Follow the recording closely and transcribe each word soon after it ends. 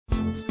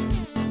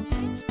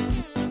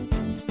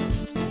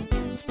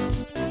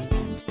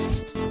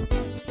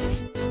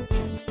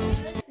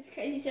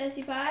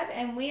65,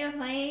 and we are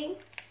playing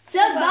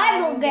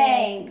Survival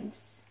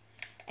games.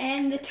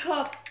 And the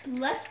top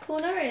left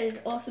corner is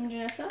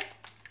AwsomeJanessa.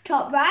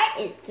 Top right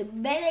is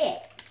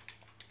SuperBailee8.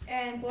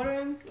 And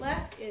bottom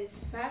left is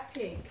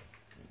Fatpig.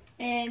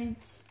 And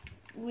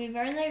we've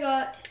only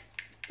got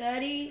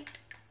 30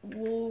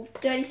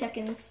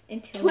 seconds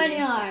until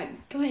 29,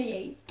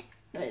 28,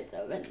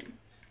 27.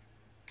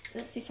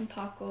 Let's do some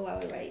parkour while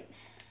we wait.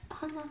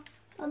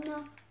 Oh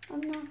no.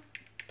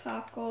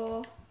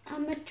 Parkour.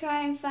 I'm gonna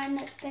try and find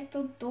that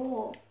special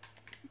door.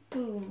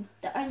 Boom.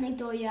 The only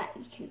door you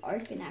can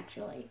open,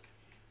 actually.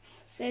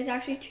 There's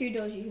actually 2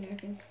 doors you can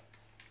open.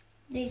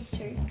 These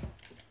 2.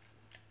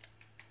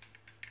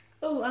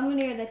 Oh, I'm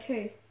gonna go there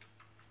too.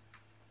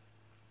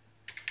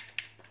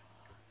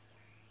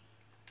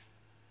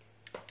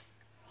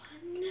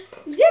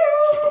 1, 0.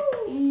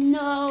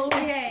 No.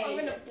 Okay. I'm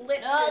gonna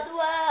blitz Not this.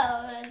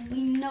 well, as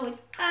we know it.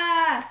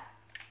 Ah!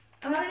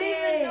 I don't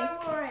even know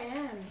where I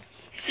am.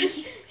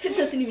 Sid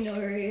doesn't even know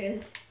where he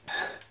is.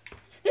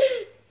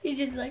 He's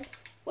just like,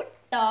 what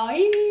the?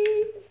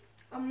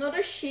 I'm not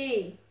a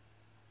she.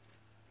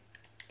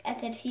 I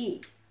said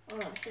he. Oh,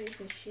 I thought you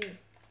said she.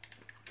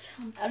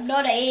 I'm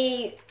not a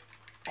he.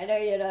 I know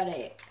you're not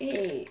a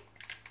he.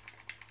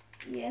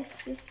 Yes.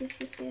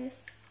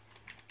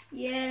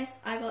 Yes,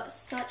 I got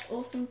such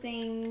awesome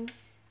things.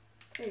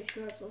 Are you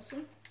sure it's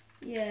awesome?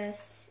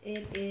 Yes,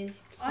 it is.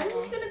 I'm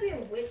just gonna be a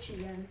witch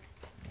again.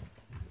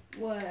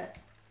 What?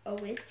 A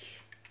witch?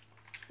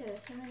 Yeah,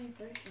 there's so many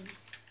versions.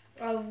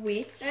 A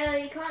witch?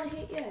 You can't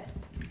hit yet.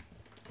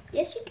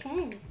 Yes, you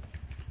can.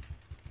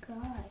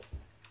 God.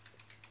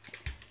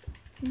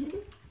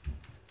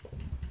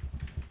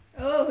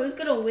 Oh, who's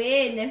gonna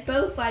win? They're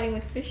both fighting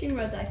with fishing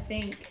rods, I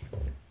think.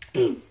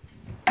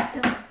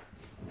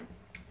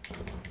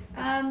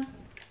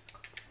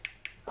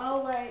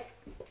 Oh wait.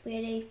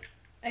 Ready?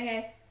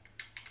 Okay.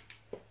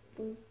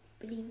 Ready.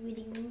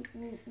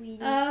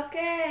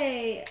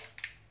 Okay.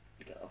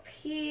 Go up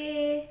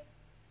here.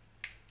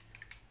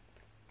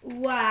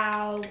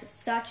 Wow,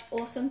 such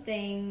awesome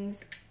things.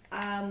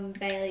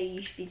 Bailey,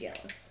 you should be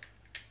jealous.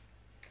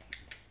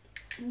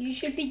 You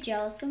should be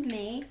jealous of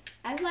me.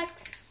 I like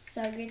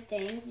so good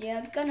things.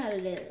 You're gonna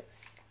lose.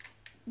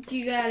 Do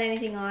you got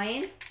anything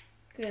iron?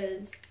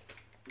 Cause,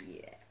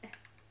 yeah.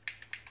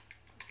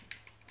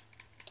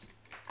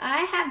 I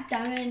have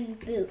diamond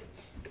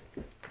boots.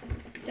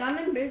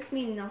 Diamond boots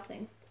mean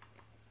nothing.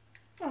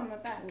 Oh, my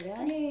back.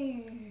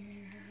 Really?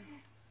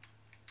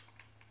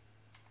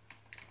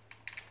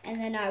 And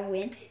then I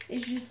win.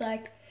 It's just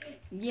like,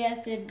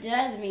 yes, it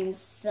does mean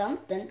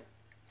something.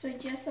 So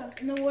Jessa,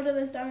 in the water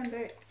there's diamond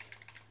boots.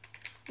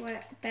 Where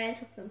Bailey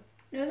took them.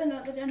 No, they're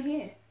not. They're down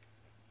here.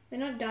 They're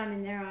not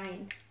diamond, they're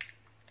iron.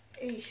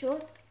 Are you sure?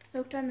 They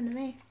look diamond to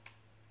me.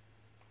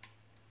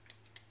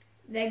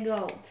 They're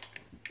gold.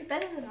 They're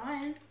better than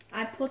iron.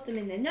 I put them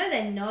in there. No,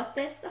 they're not.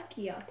 They're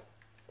suckier.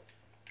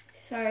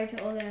 Sorry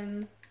to all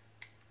them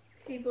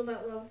People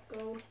that love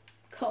gold.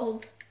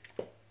 gold.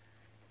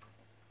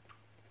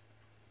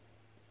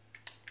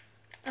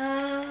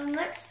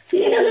 Let's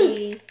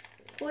see.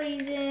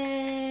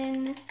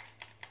 Poison,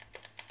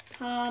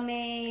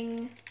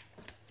 farming,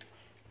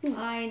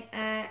 iron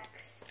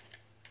axe.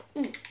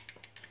 I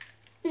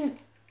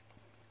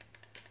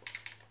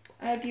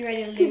hope you're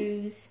ready to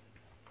lose.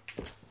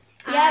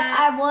 Yeah,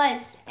 I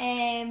was.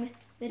 The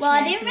Well,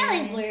 I didn't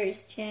champion. really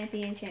lose.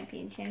 Champion.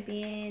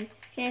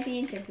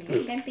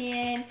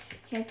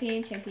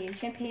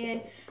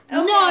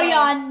 No, Okay.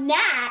 you're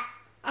not.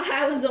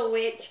 I was a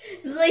witch.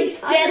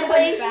 Least I was a punch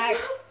deadly. bag.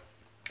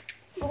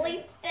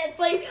 Least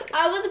deadly.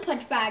 I was a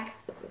punch bag.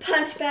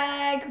 Punch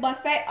bag.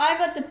 I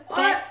got the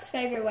best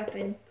favorite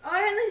weapon.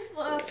 I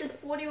only lasted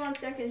 41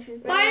 seconds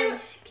because Finally- Bailey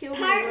killed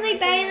me. Apparently, when I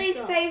saw my Bailey's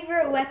stuff.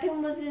 favorite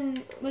weapon was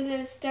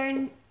a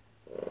stone.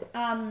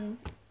 Oh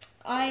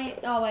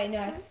wait,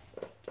 no.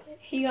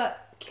 He got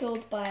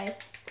killed by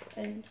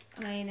an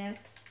iron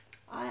axe.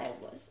 I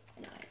was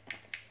an iron axe.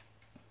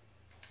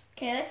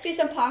 Okay, let's do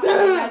some parkour.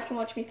 You guys can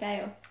watch me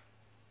fail.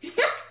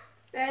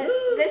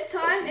 This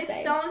time, if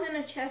Babe. someone's in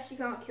a chest, you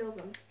can't kill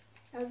them.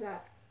 How's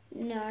that?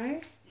 No.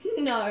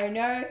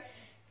 No.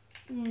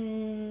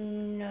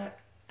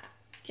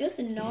 Just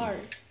no.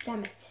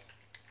 Damn it.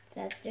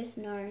 That's just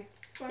no.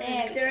 Fine,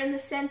 There. if they're in the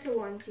center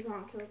ones, you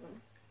can't kill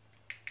them.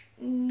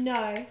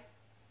 No.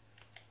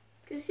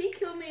 Because he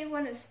killed me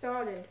when it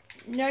started.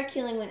 No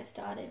killing when it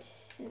started.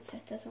 Since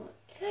it doesn't want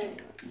to kill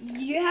anyone.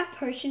 You have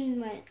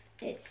potion when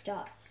it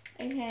starts.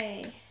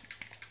 Okay.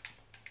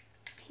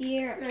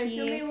 Here, No, kill me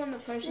here. when the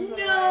potions are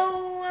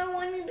No, I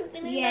wanted to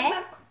finish Yeah?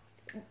 that.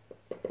 Why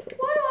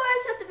do I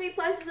always have to be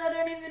places I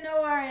don't even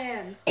know where I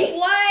am?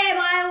 Why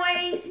am I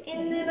always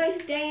in the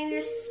most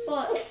dangerous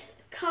spots?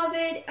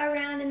 Covered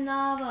around in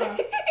lava.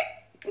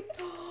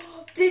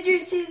 Did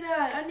you see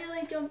that? I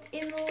nearly jumped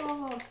in the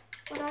lava,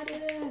 but I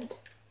didn't.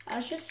 I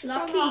was just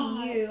Lucky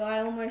from a- you, I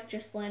almost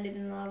just landed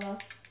in lava.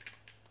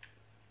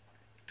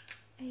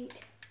 8,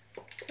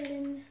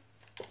 7,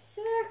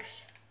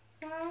 6,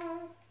 5,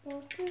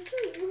 4, 3,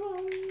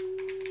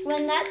 2, 1.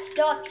 When that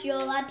stops, you're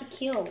allowed to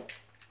kill.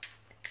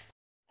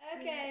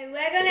 Okay,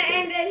 we're gonna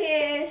end it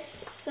here.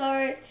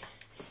 So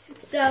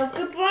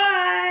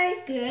goodbye.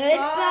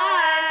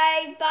 Goodbye.